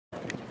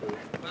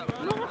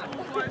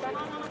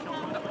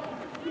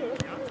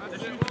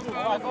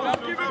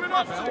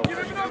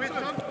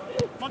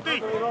Monty,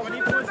 when he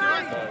pulls it.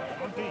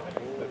 Monty.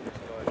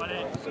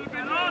 Should have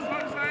been last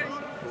one, say.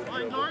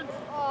 Fine, Lawrence.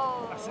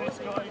 That's it,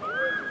 Scotty.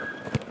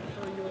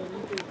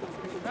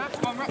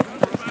 Come on, back.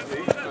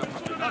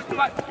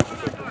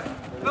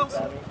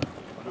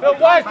 Phil,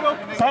 wide.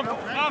 Sam.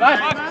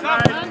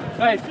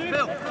 Hey,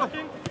 Phil.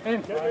 In.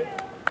 Wait.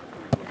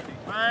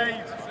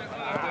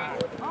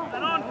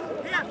 Then on.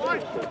 Here,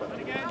 wide.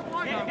 And again.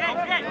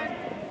 Get.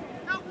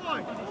 Out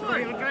wide.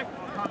 Okay.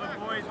 Covered,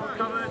 boys. We're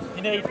covered.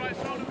 You need. Right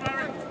shoulder,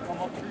 Barry.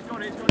 He's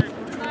got it.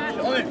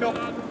 On him, Phil.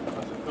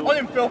 On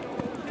him, Phil.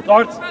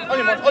 Lawrence. On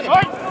him.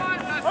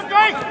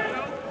 Okay.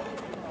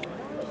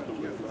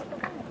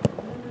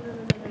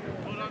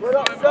 Well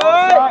done, sir.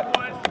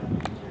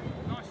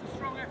 Nice and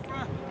strong,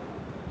 Effra.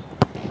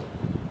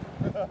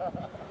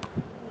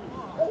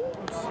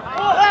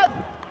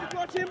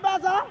 Watch him,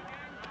 Bazza.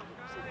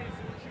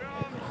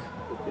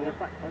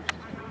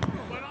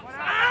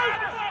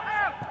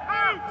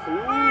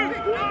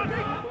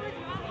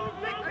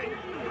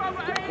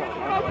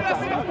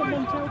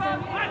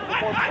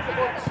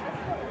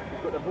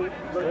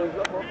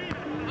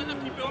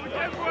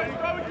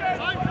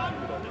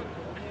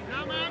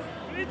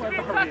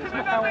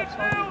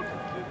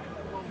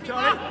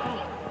 Charlie,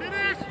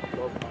 finish!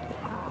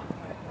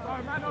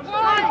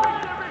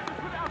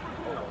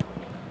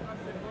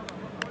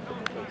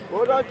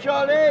 Well done,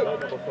 Charlie.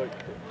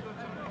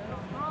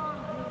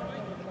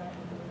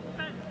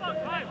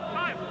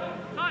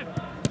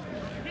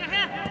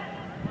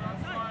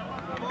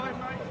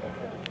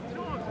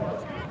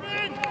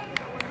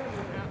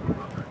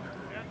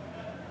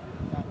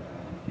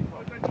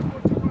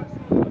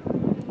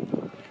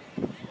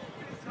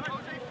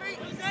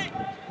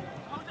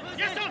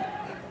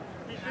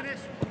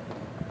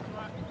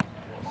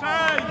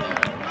 Time.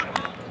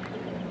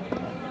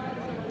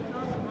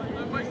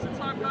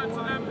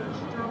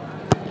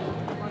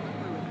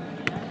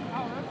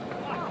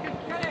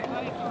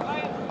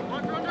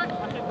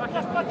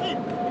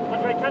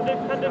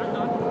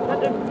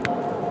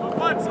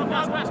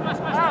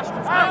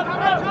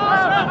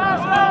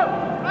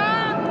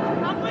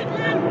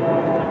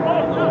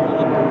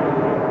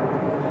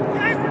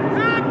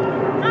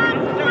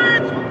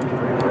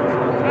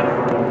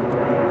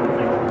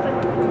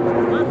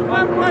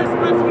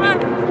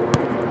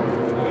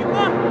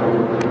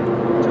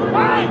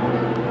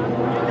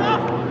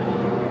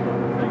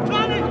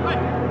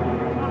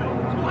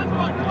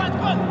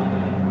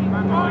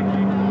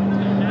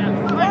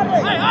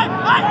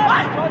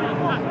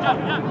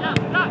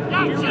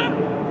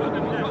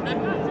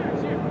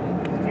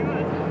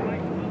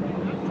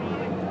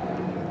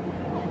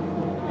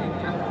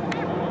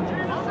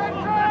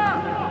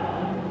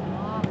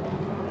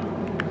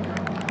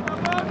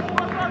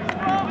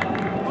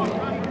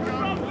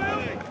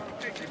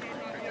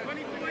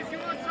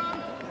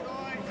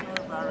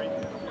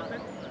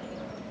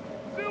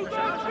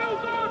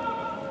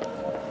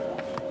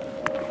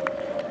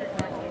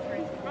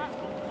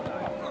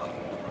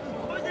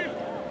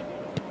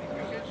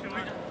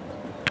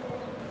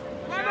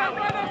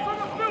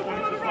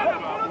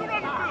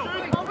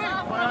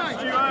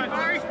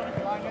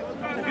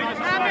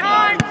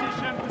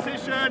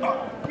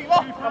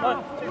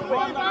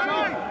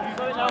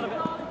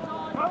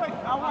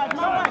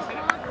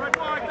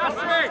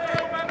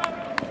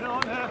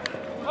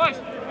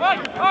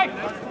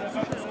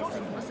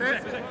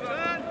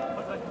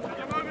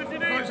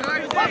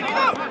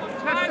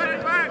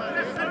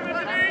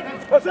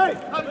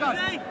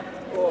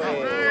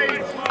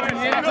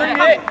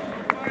 Here.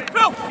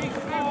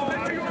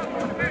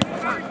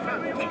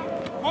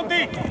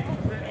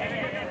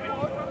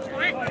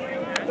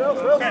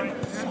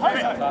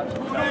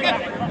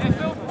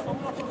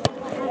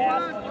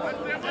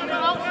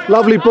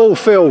 Lovely ball,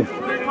 Phil.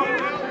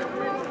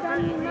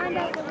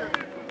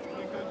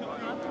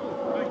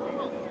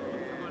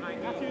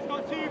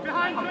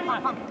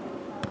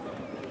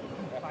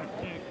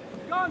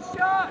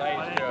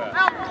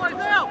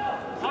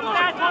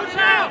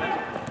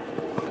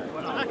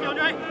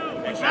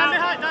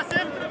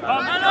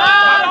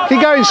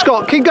 Keep going,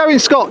 Scott. Keep going,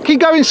 Scott. Keep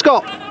going,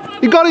 Scott.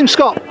 You got him,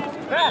 Scott.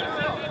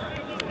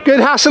 Good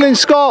hassling,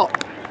 Scott.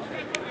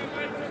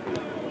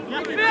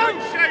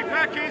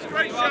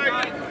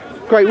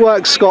 Great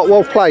work, Scott.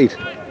 Well played.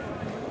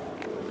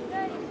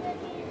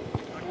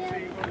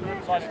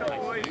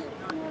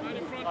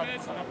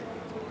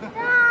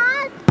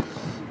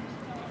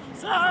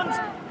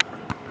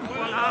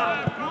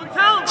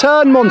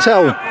 Turn,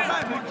 Montell.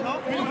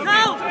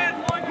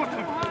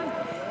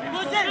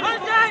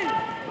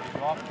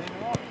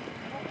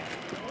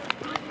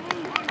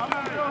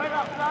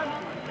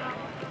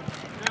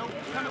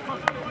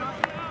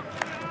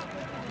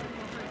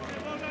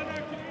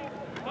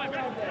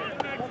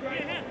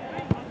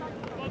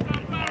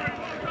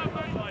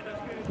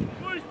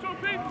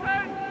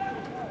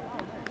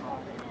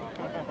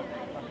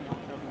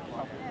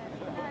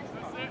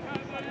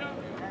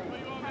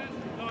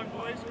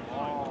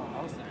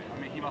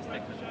 He must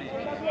take the speed.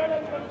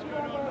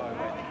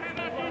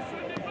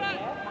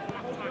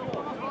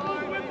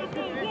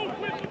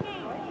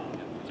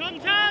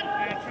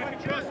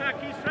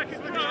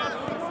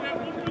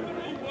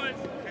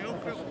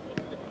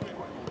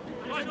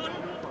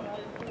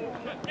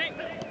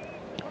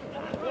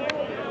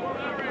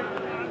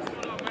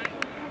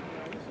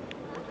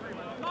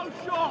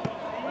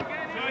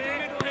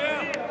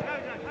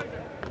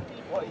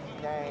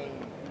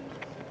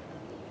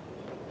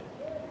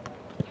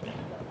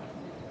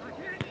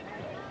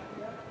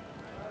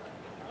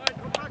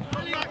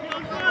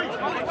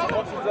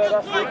 there,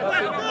 that's it.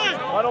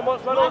 Man on,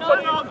 man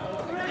on.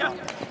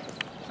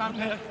 Sam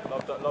here.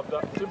 Love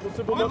that.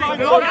 Simple.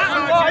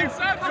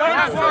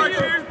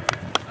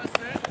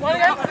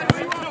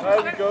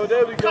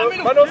 There we go.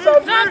 Man on,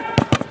 Sam.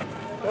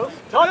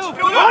 Touch.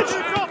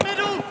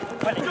 Middle.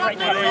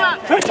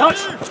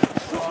 Touch.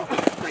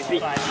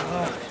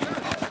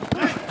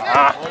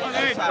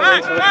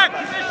 Back,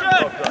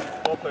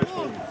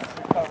 position.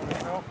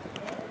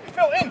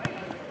 Phil, in.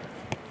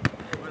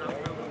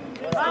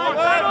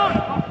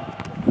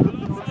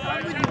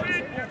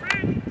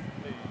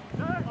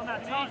 On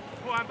that touch.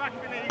 I'm back if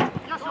you need.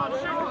 Yes, on,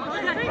 shoot.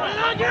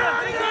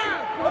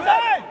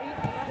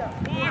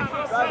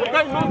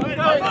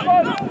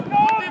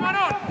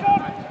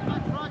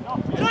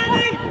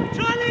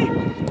 Charlie!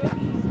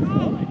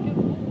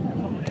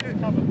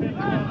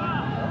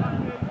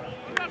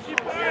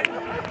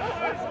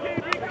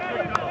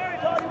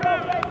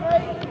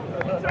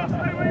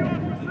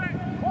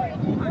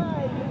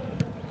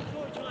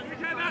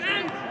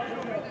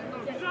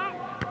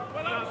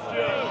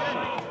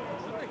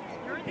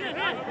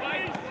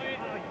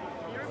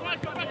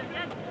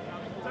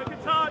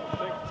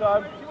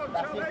 Time.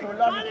 That's it, Phil.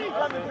 Love you. Keep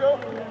coming, Phil.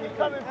 Keep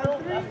coming, Phil.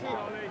 That's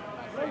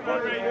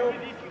it.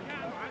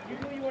 You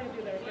know you want to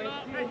do that, okay?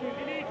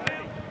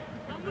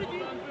 I'm with you.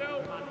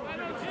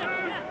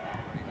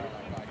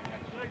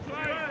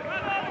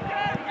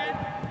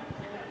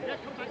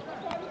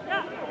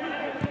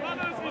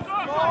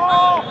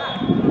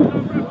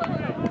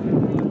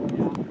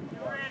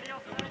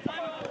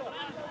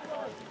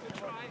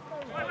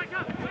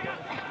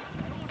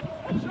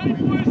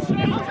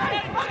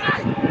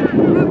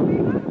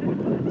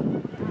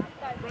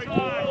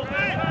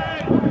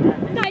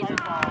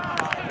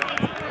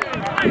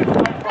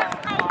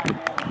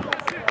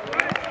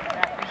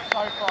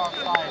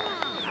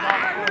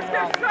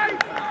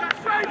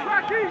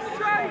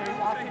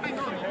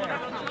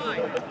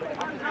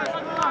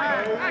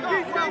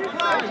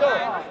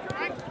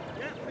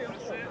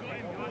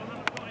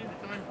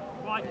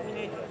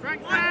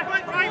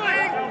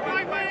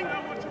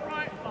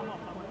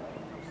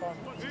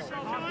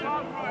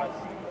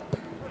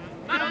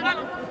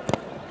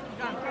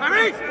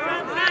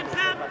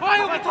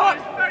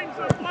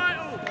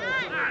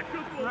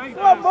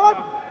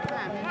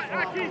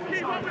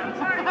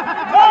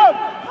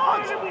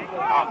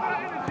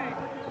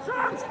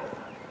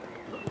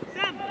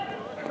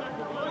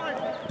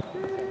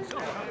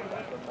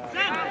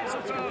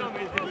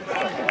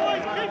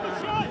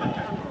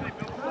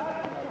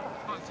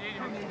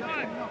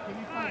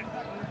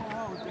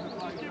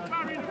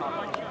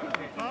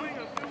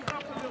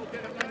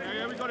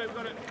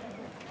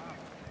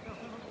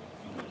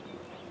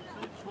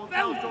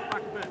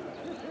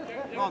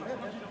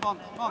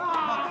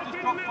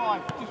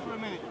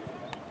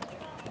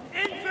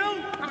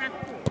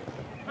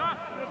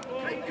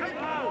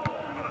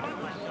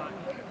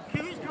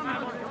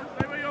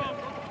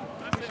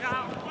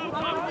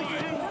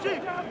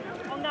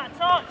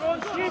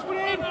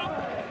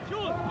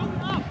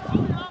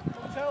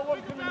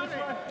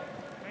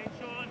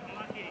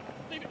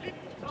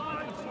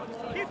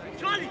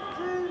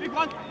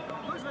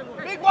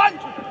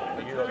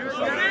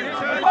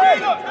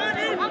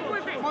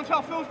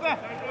 Montell, Phil's there.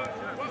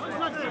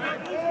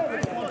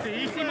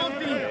 Easy,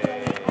 Monty.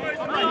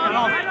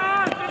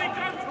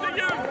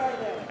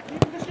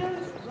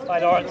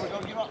 Side, Lawrence.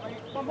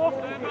 One more.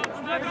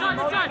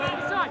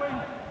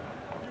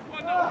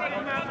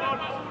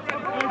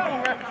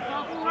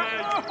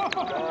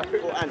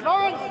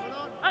 Lawrence!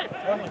 Hey!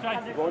 Yeah!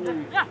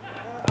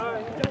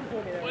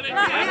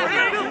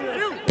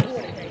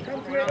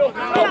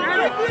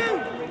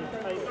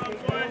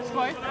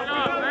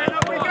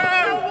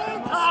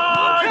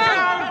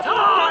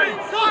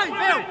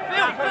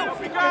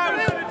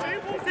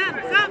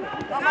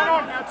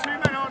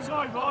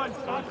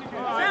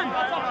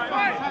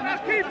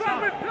 Let's keep up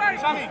with play!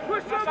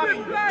 Push up with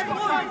play!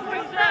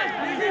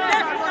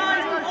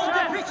 On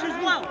the pitch as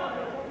well.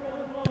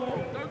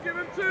 Don't give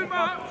him too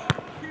much!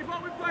 Keep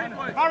up with play,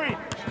 boys! Hurry!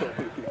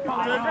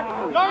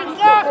 Lawrence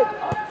left!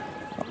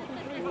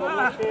 Go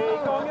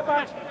on, get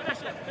back!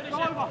 Go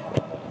over!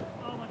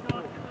 Oh my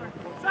God!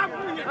 Sam,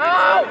 bring it! Oh!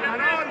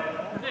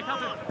 Nick,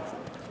 help him!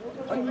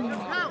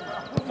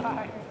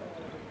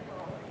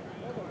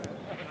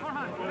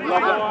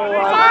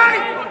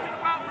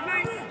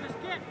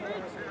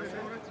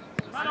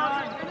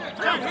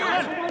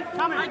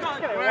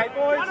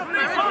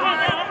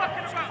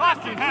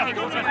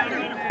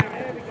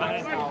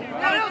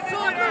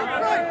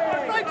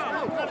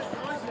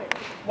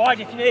 Wide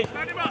if you need.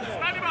 Stand him up,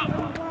 stand him up.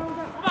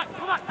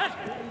 Come back, head.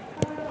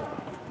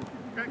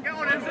 Get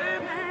on him.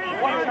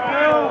 Wait,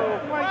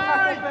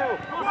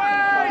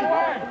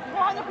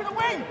 look at the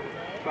wing.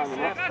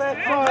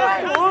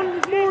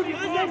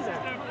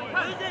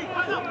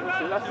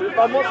 That's it.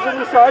 By Mont's on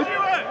the side.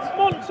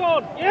 Mont's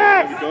on.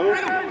 Yes.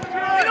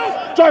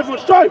 Drive,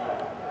 Mont, drive.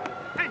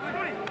 Hey,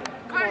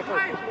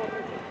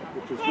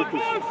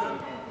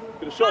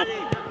 get a shot.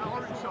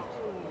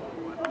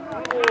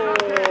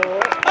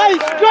 Hey,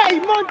 Scotty,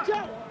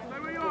 Montell. Stay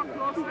where you are,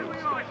 Cross. Stay where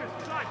you are.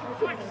 I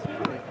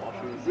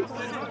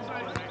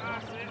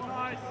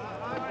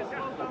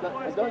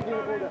don't give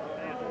a ball that.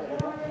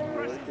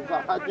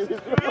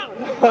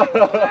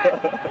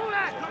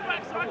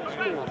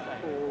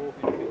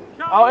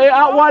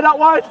 Out wide, out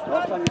wide.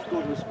 Last time you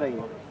scored was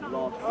Spain.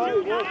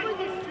 Last year.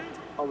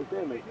 I was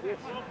there, mate.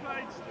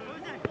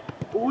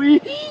 Oui.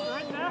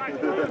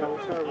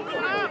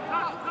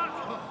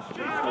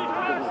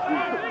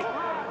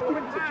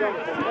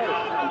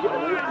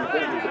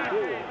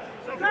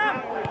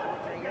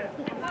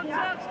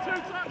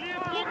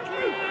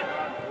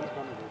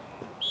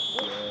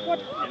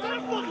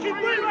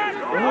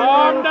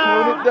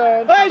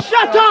 Hey,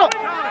 shut up!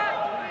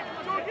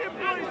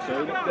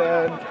 Tone it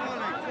down.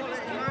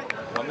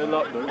 1-0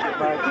 up, don't get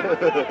back.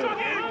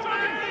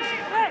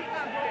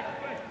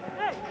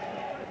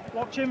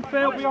 Watch him,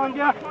 Phil, behind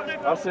you.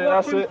 That's it,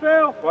 that's it.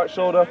 Phil. Right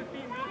shoulder.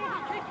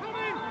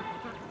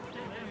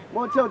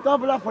 Montell,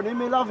 double up on him,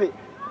 he'll love it.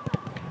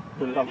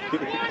 Love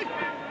it.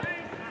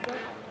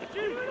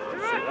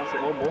 That's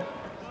it, one more.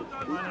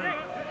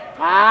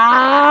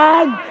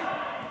 And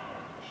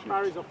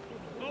Barry's off.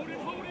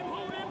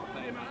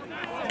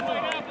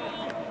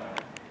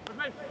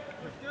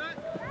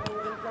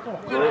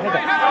 Well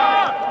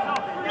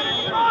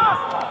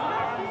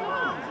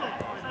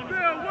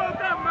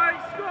done, mate.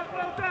 Scott,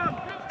 well done.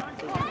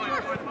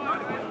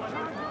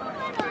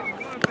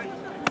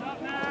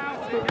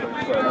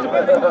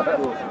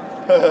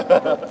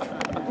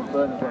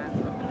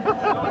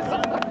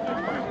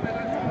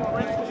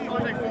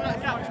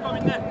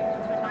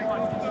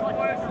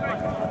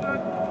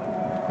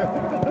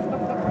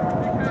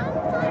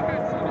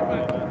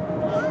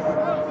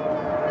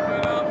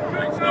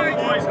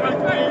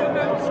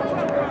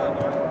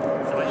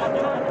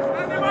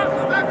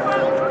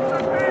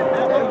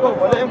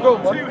 let him go,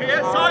 man. Two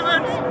here,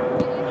 Simon.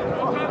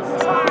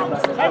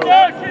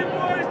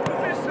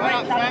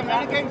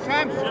 Run again,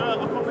 Sam.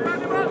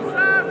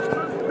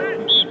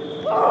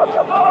 Oh,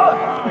 come on!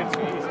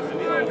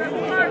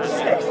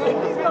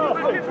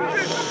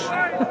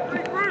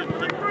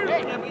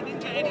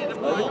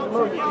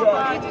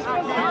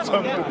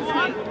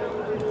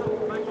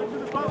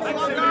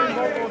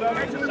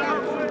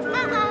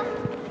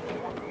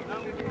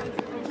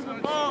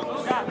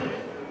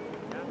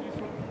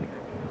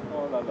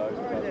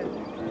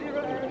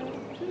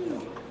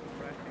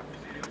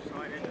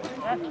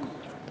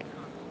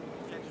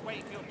 Just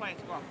wait for your plane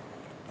to go off.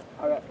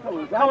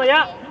 Come on,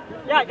 yeah.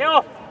 Yeah, get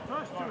off.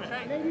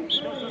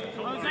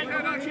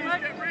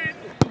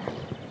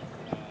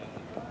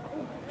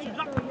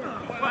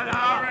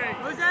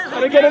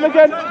 And again and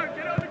again. Get on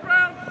the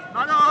ground.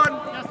 Run on.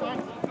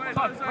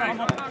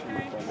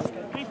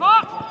 Keep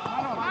up.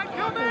 I'm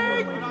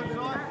coming.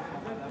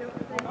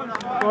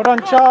 Well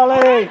done,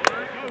 Charlie.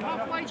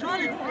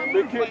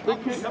 Big kick,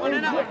 big kick.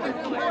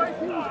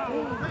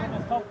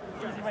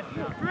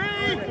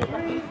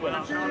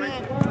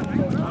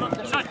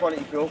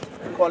 Quality, Phil.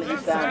 Quality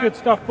stand. Good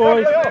stuff,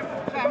 boys.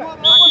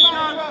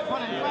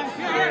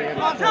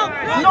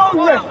 No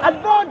ref,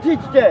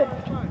 advantage there.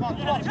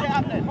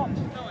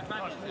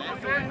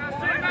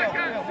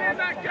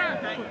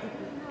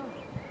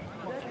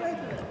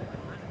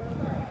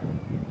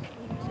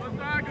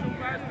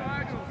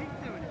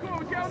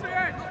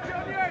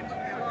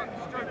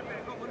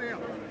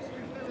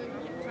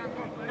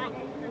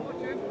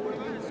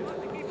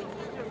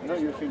 No,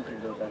 you're thinking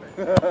about that.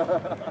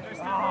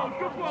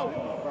 Good ball.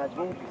 Bad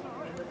ball.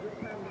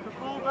 Good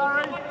ball,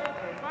 Barry.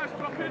 Nice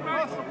drop in,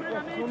 mate. Drop in, I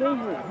need you.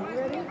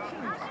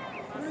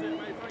 That's it,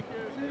 mate. Thank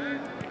you.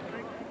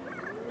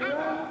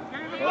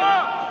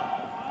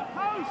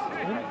 Post.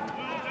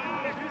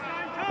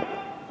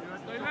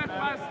 Stay left,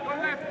 pass. Go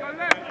left, go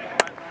left.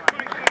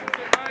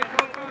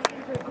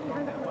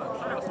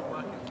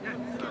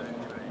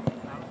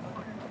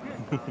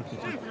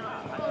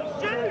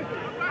 That's it, mate.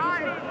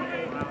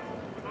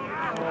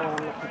 Well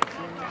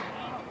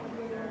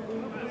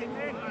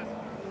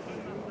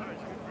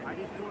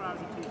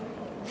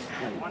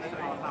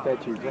They're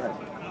too bad.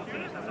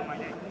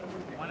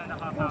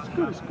 That's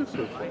good, it's good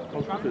so far.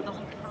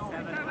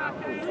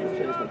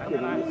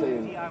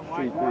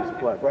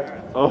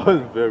 Oh,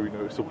 it's very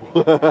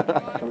noticeable.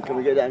 Can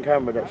we get that on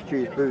camera? That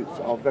Stu's boots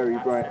are very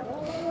bright.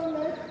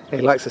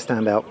 He likes to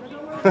stand out.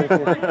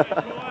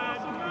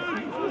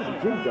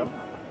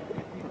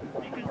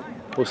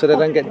 Well, so they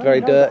don't get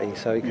very dirty,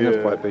 so you can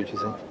have white boots, you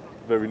see.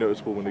 Very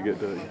noticeable when they get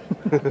dirty.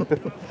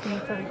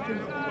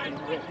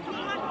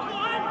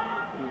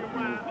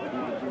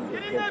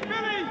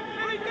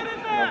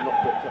 I've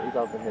not got his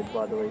other head,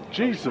 by the way.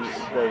 Jesus!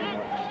 Very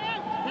much.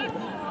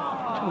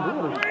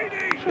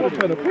 What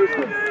kind of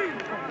person?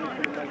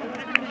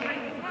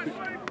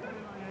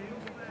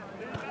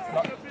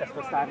 Not just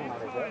for standing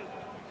on, is it?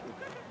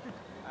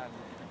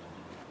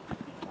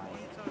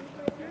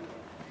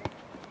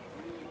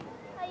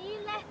 Are you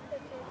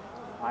left-footed?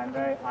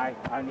 I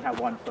only have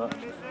one foot.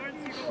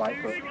 Right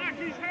foot.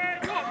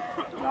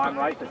 No, I'm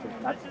right-footed.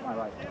 That's my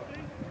right foot.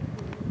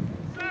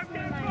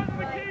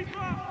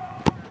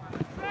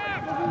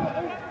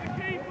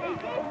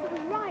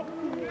 Right.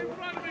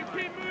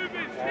 Keep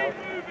moving, keep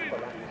moving.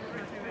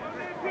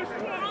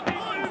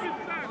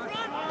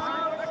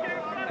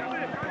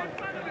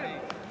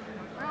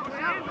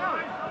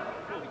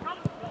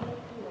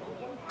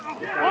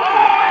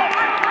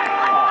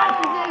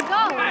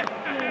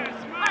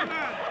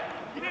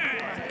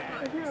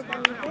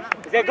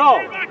 Is there a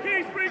goal?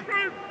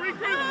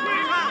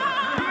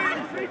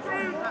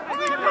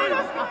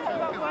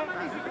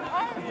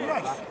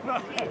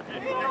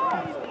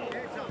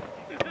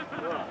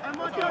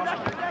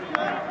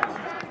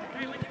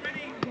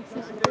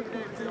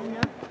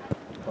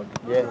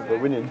 Yeah, we're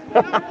winning.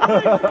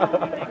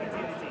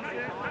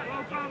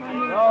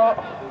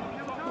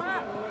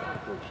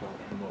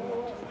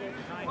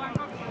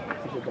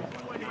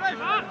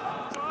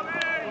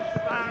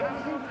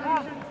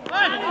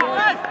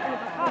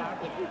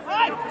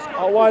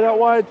 Out wide, out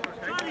wide.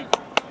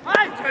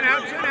 Turn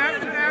out.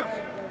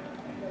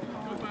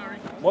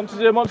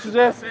 Monsters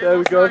here. There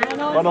we go.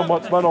 Man on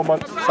once, man on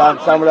once.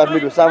 Sam will have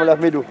middle, Sam will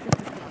have middle. Keep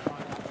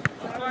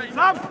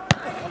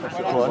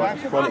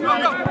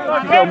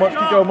going, Monts,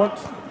 keep going,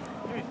 Monts.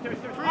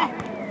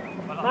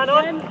 Man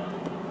on.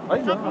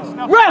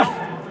 Ref!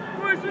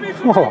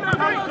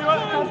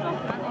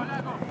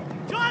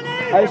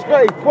 Hey,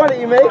 Scotty,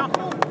 quality, mate.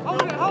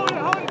 Hold it.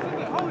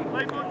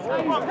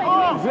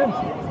 He's in.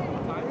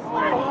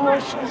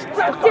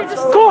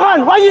 Kohan,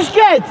 why are you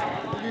scared?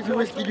 Use a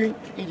whiskey drink,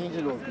 he needs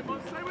a lot.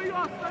 Stay where you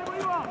are.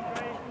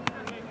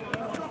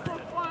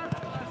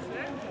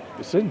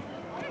 It's in.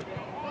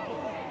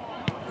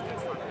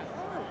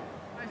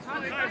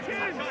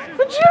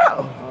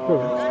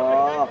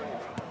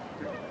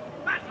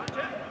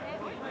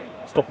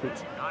 Stop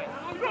it.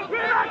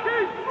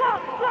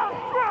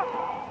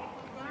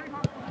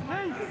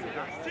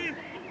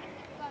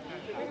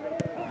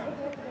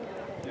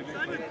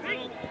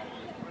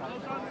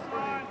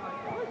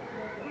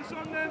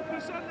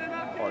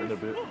 In a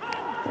bit.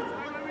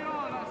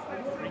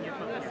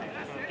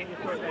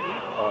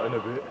 In a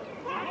bit.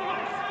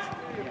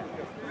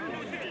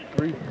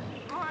 3.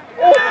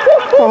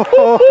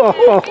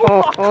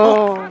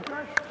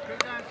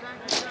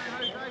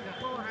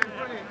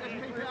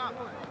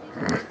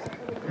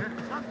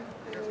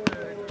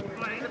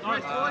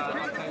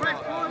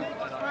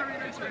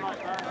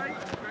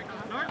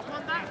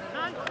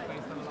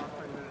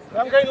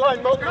 I'm going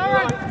line, Bob.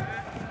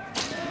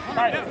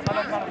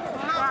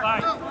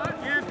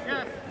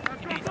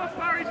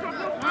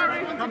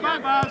 Come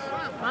back, Baz.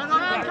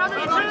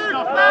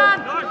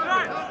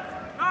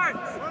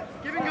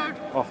 Give and go.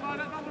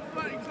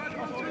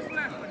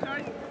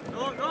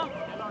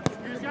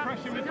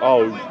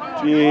 Oh,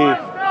 gee.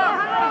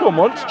 Come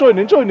on,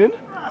 join in.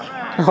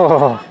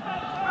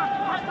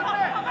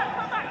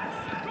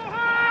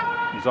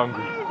 He's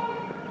hungry.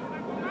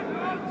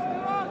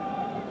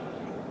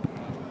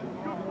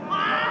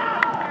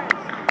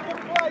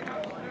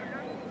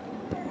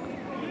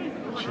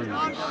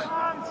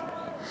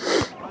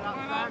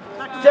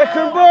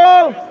 Second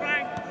ball!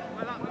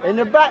 In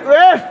the back,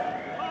 ref!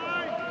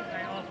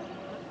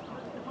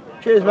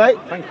 Cheers, mate.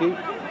 Thank you.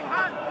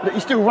 Look,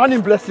 he's still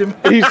running, bless him.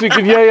 He's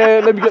thinking,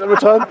 yeah, let me get the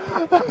return.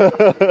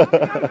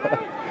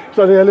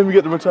 So yeah, let me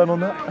get the return on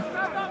that.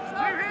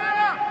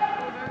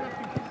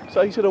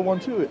 So he said I won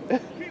to it.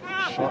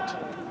 Shut.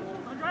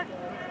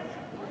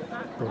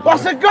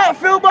 Bust a gut,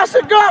 Phil, bust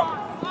a gut!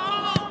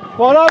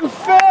 Well done,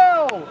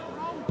 Phil!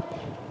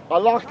 I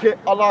like it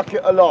a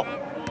lot.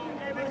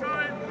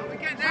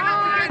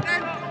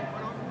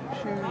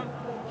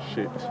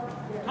 Shit.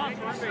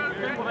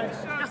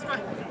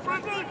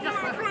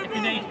 If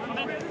you need.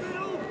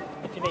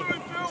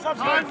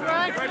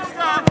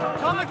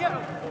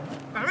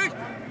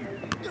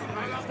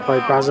 Play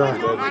Bazza.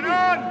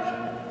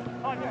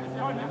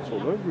 It's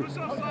all over it.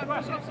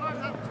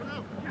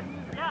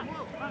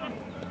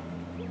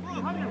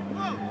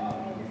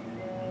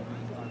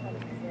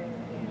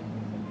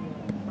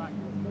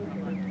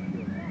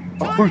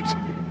 Oh,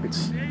 it's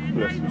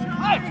bless me.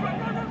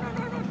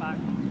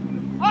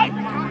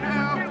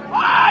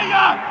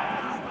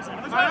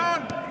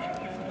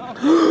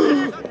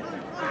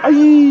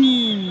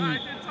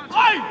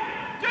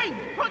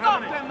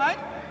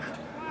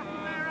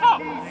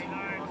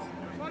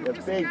 You're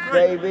big,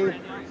 baby.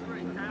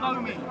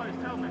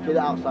 Get it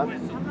out, son.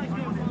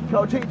 Try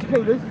to cheat to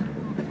kill this.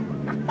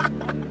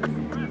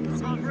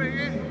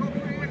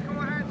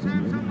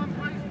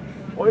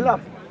 What you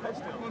love?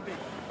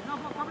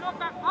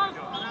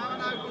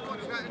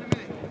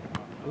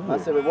 I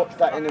said we'll watch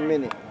that in a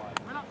minute.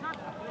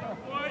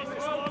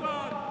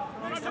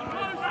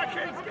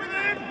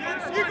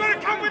 You've got to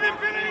come with him,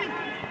 Billy!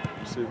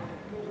 See.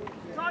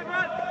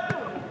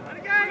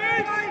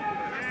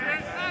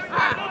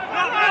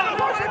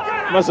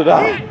 Mess it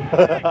up.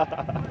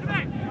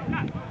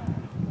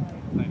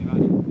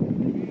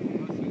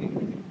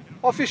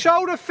 Off your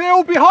shoulder,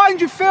 Phil. Behind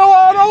you, Phil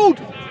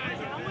Arnold.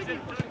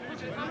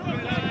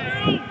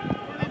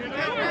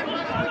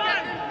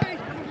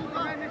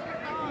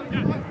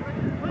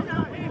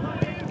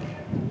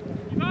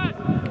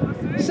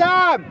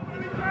 Sam.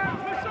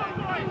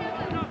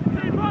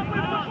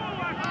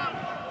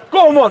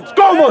 Go on once,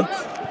 go on once.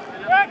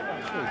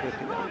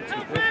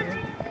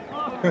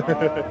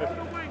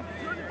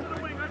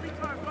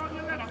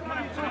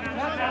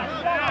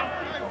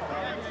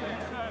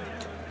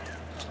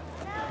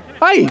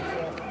 Hey!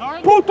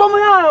 Puto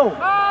Milano!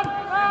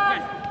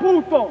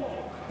 Puto!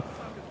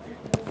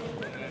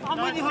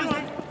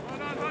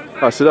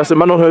 That's it,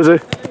 man on Jose.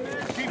 Keep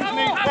his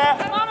knees flat.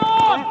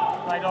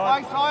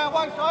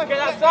 One side. Get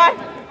that side.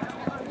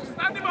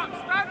 Stand him up.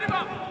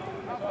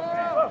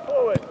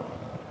 Forward.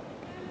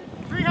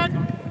 Free hand.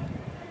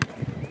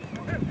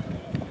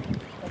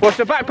 Watch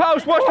the back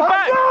post, watch the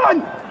back!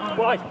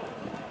 Wide.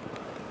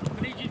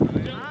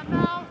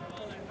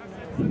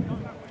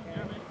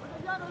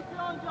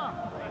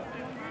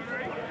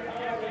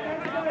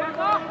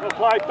 Well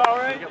played,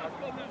 Barry.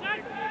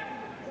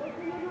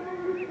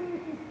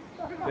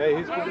 Yeah,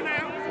 he's good.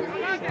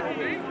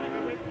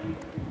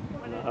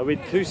 Are we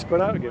too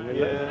spread out again?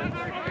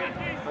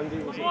 Yeah. Andy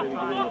wasn't really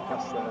giving you a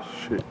pass there.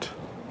 Shit.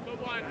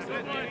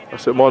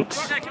 That's it once.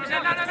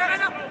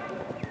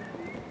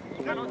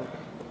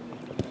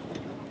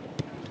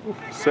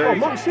 Save.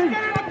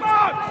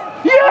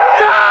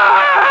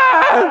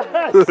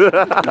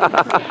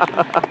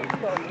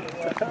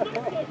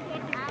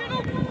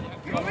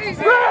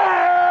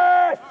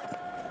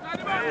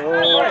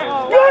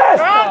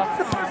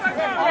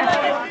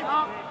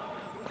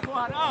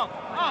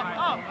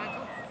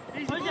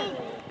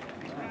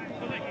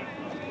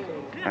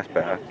 That's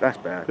better, that's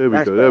better. There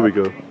we go, there we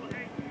go.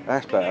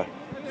 That's better.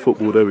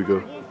 Football, there we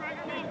go.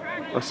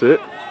 That's it.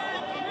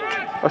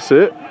 That's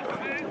it.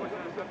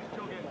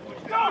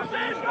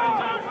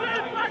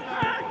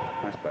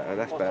 That's better,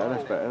 that's better,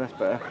 that's better, that's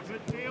better.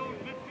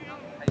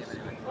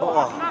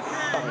 Oh,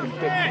 fucking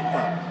big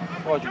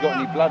fuck. Oh, you got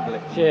any blood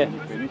left? Yeah.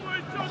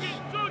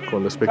 Come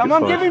on, let's make Come it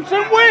on, fun. give him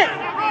some whip!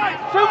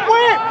 Some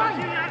whip!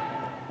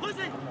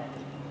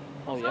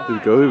 Oh yeah. Here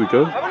we go, here we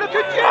go. Have a look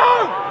at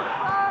Joe!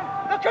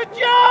 Look at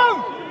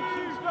Joe!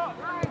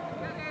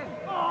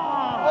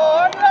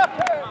 Oh,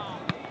 unlucky!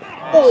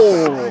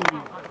 Oh!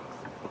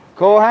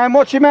 Coreham,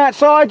 watch him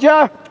outside,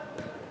 yeah?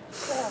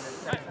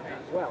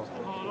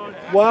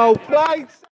 Well played!